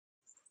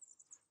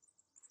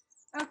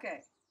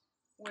Okay,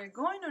 we're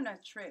going on a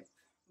trip.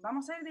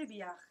 Vamos a ir de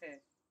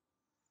viaje.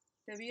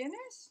 ¿Te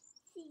vienes?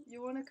 Sí.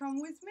 You want to come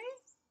with me?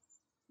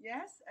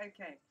 Yes?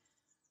 Okay.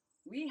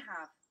 We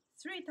have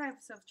 3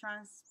 types of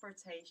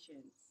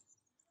transportations.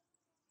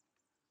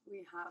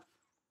 We have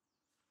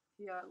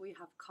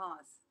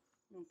cars.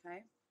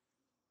 Okay.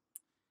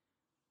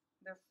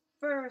 The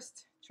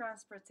first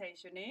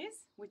transportation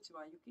is which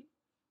one, Yuki?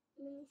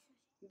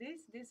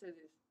 This, or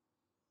this?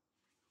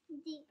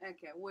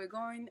 Okay, we're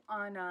going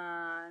on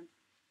an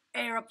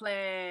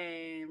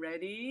aeroplane.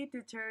 Ready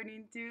to turn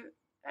into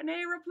an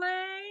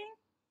aeroplane?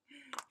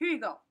 Here you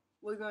go.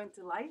 We're going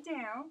to lie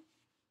down.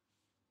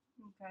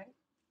 Okay.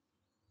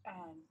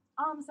 And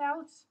arms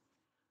out,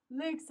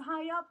 legs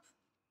high up.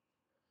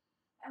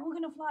 And we're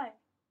gonna fly.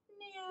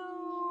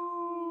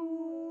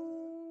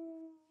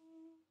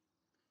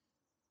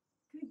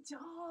 Good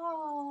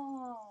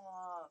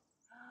job.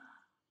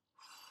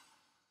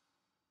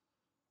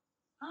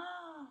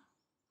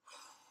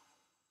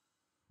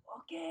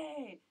 Ok,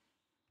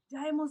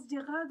 ya hemos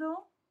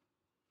llegado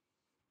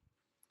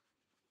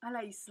a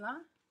la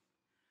isla.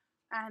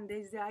 And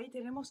desde ahí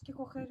tenemos que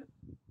coger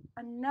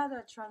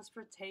another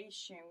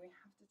transportation. We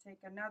have to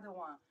take another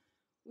one.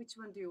 Which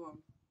one do you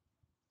want?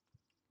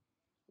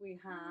 We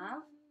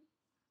have.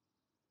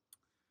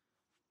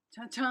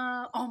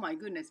 Cha-cha! Oh my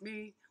goodness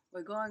me.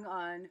 We're going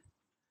on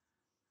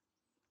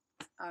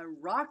a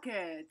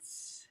rocket.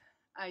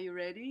 Are you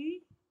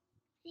ready?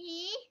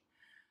 Sí.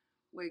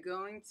 We're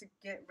going to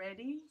get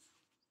ready.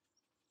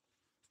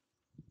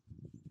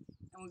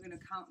 And we're going to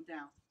count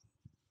down.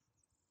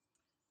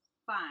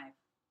 5,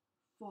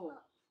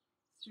 4,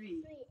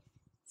 3,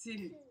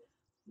 2,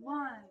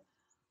 1.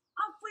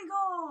 Up we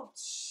go!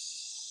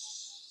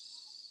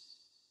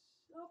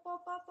 Up,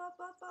 up, up, up,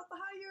 up, up,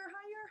 higher,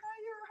 higher,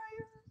 higher,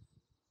 higher.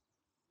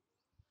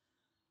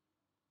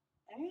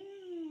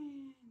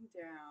 And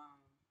down.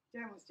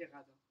 Ya hemos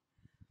llegado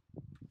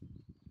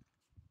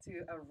to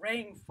a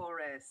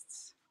rainforest.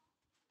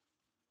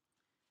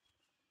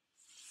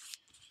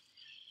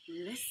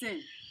 Listen.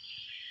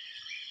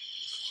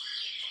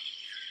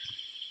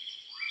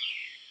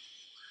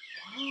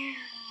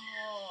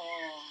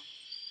 Oh,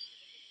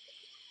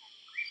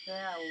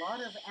 there are a lot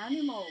of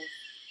animals.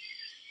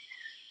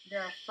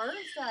 The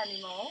first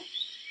animal,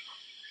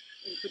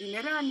 el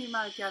primer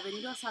animal que ha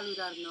venido a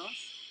saludarnos,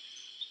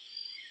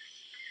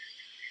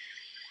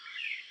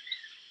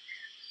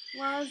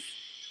 was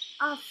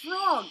a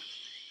frog.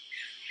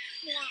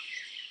 Yeah.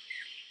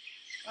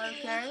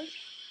 Okay.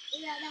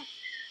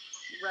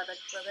 Rabbit.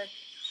 Rabbit.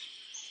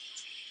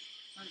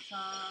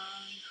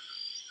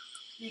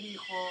 Y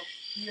dijo,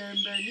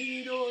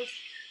 bienvenidos,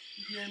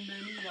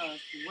 bienvenidas.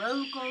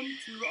 Welcome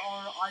to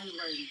our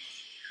island.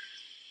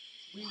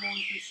 We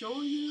want to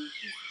show you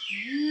this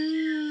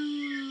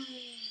beautiful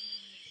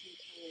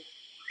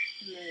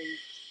place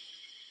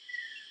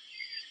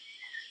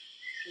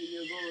that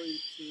you're going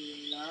to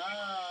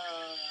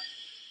love.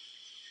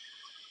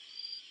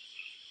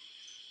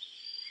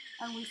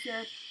 And we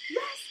said,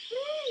 yes,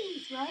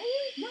 please,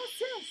 right? Yes,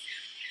 yes.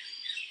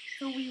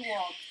 So we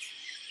walked.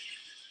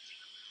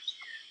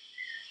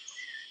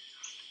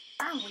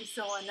 And we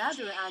saw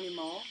another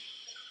animal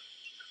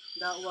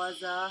that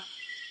was a,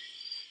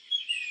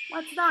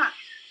 what's that?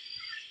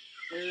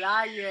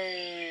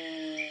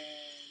 Lion.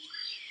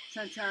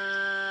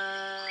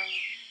 Cha-cha.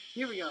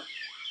 Here we go.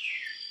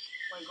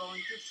 We're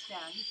going to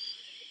stand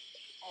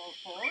all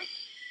four.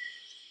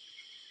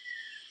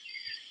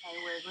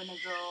 And we're going to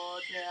go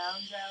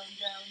down, down,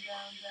 down,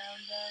 down, down,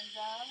 down,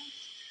 down.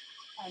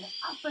 And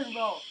up and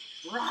roll.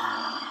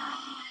 Rah!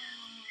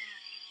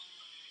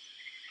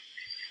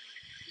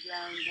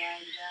 Down,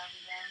 down, down,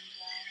 down,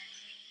 down.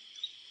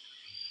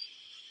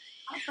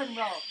 Up and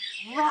roll.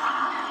 Rah!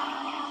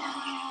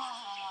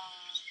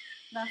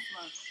 Last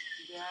one.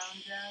 Down,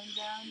 down,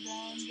 down,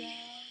 down,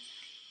 down.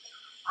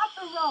 Up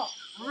and roll.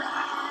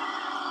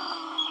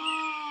 Rah!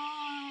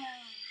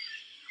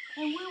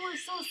 And we were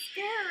so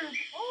scared.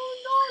 Oh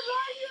no,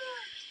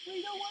 Ryan!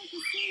 We don't want to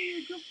see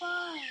you.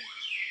 Goodbye.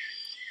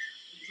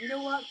 You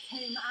know what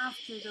came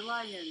after the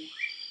lion?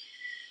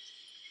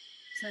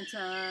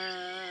 Cha-cha.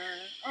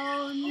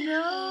 Oh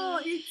no,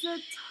 it's a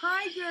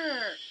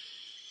tiger.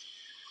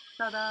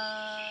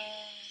 Ta-da.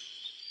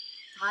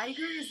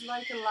 Tiger is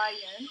like a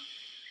lion.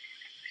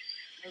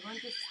 We're going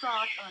to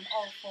start on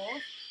all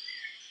fours.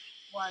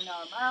 One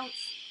arm out.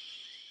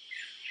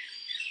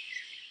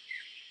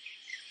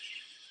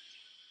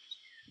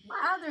 The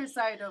other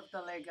side of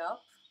the leg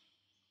up.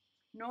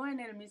 No en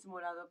el mismo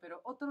lado, pero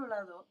otro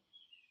lado.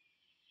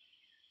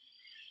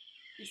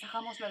 Y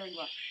sacamos la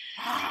lengua.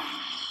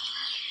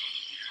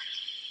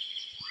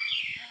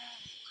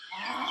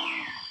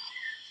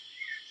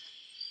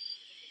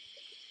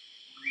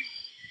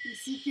 Y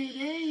si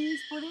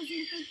queréis, podéis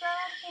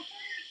intentar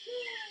coger el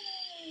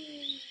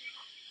pie.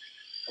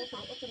 Otro.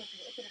 Con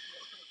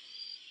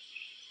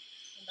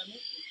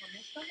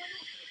esta mano,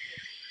 otro pie.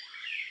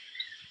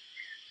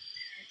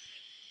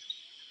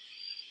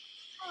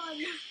 Oh,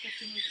 no.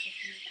 Cochinito.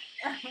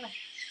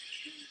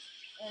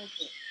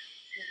 Okay,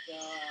 good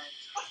job.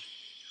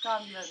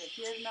 Cambia de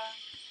pierna.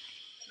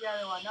 The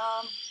other one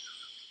up.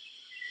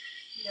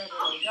 The other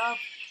leg up.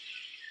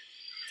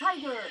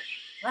 Tiger.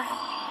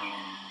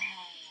 Ah.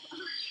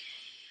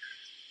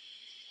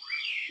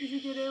 ¿Y si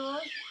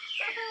queremos?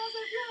 ¡Hacemos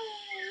el pie!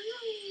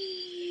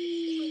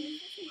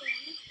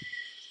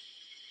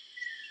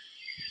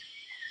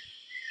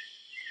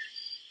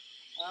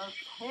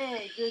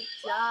 Okay, good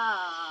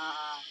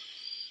job.